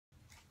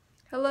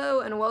Hello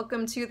and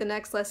welcome to the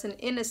next lesson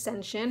in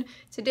Ascension.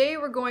 Today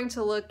we're going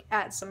to look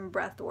at some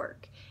breath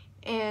work.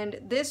 And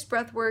this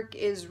breath work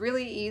is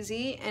really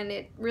easy and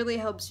it really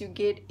helps you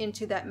get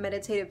into that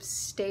meditative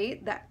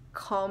state, that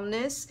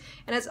calmness.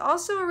 And it's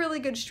also a really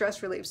good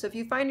stress relief. So if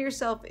you find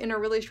yourself in a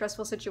really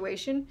stressful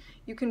situation,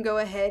 you can go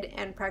ahead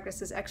and practice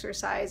this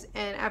exercise.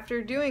 And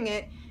after doing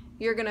it,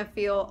 you're gonna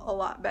feel a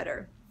lot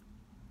better.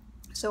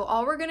 So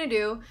all we're gonna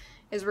do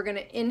is we're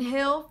gonna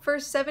inhale for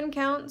 7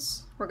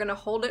 counts, we're gonna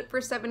hold it for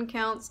 7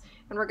 counts,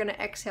 and we're gonna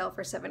exhale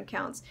for 7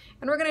 counts.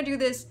 And we're gonna do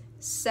this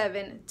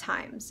 7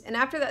 times. And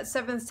after that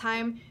 7th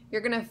time,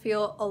 you're gonna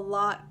feel a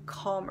lot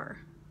calmer.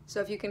 So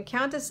if you can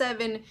count to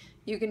 7,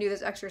 you can do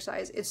this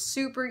exercise. It's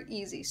super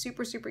easy,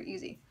 super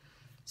easy.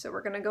 So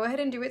we're gonna go ahead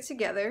and do it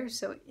together.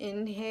 So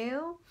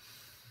inhale,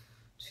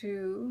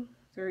 2,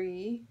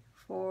 3,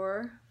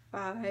 4,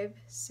 5,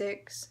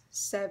 6,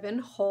 7.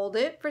 Hold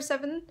it for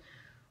 7.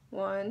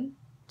 1,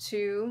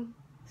 2,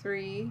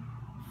 3,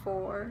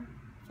 4,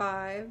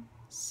 5,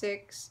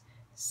 6,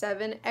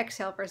 7.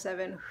 Exhale for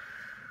 7.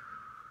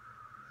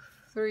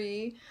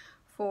 3,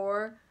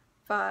 4,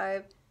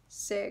 5,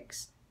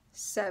 6,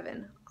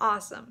 7.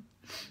 Awesome.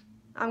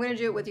 I'm going to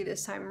do it with you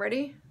this time.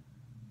 Ready?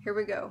 Here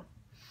we go.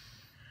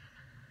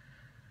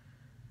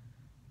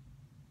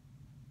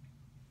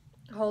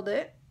 Hold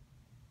it.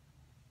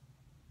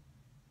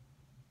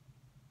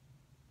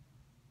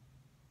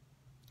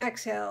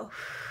 Exhale.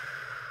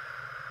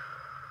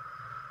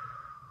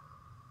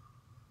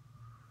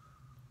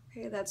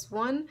 Okay, that's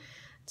 1.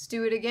 Let's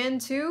do it again,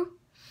 2.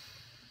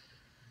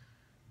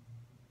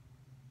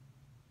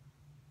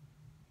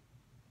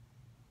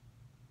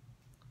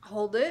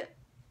 Hold it.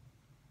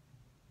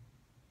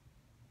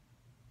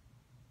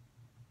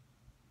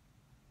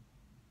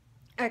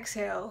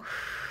 Exhale.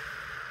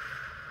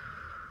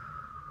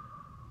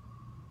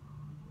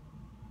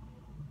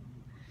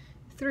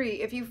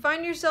 3. If you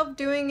find yourself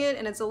doing it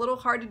and it's a little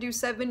hard to do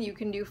 7, you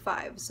can do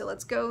 5. So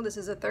let's go. This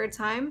is the 3rd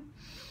time.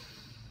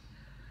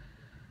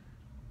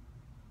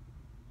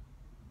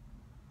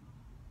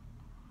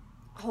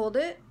 Hold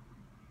it.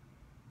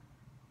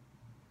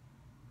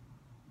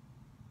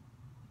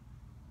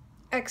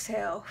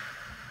 Exhale.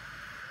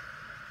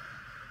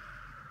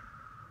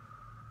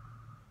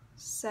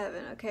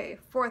 7. Okay,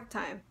 4th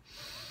time.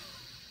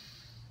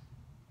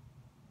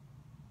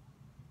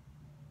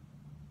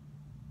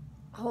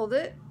 Hold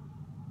it.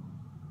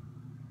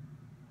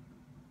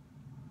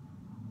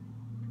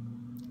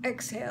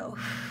 Exhale.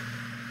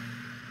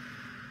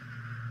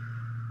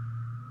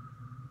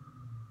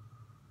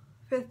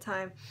 5th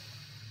time.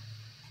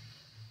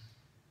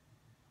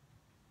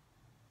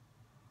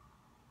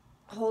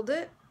 Hold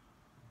it.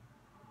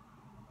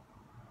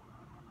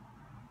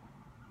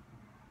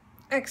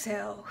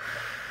 Exhale.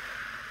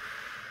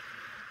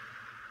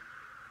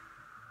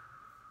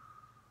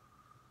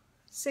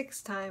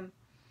 6th time.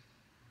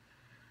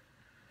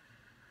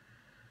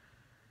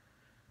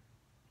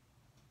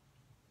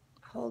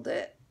 Hold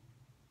it.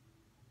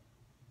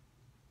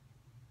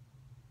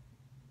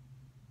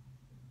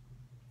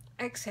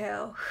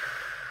 Exhale.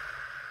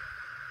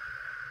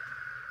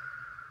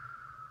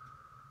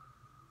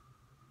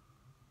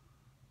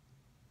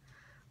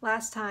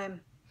 Last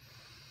time.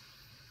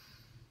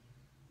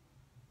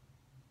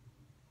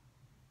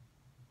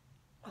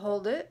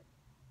 Hold it.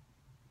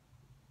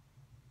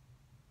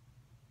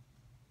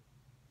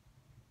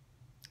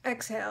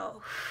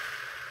 Exhale.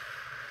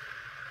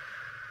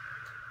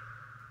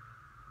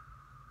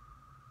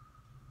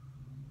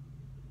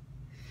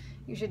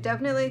 You should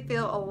definitely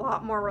feel a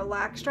lot more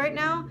relaxed right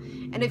now.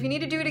 And if you need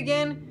to do it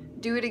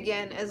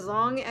again, as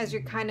long as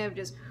you're kind of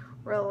just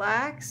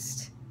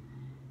relaxed.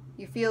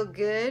 You feel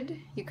good,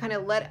 you kind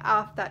of let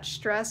off that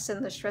stress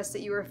and the stress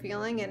that you were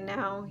feeling, and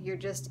now you're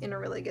just in a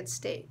really good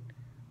state.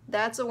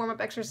 That's a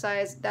warm-up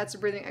exercise, that's a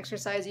breathing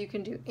exercise you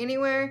can do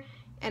anywhere,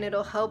 and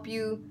it'll help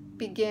you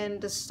begin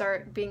to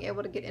start being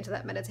able to get into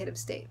that meditative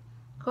state.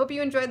 Hope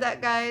you enjoyed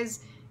that, guys.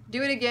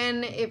 Do it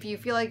again if you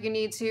feel like you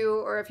need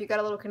to, or if you got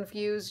a little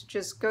confused,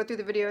 just go through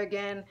the video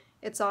again.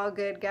 It's all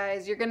good,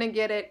 guys. You're gonna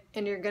get it,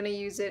 and you're gonna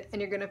use it, and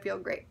you're gonna feel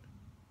great.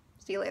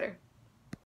 See you later.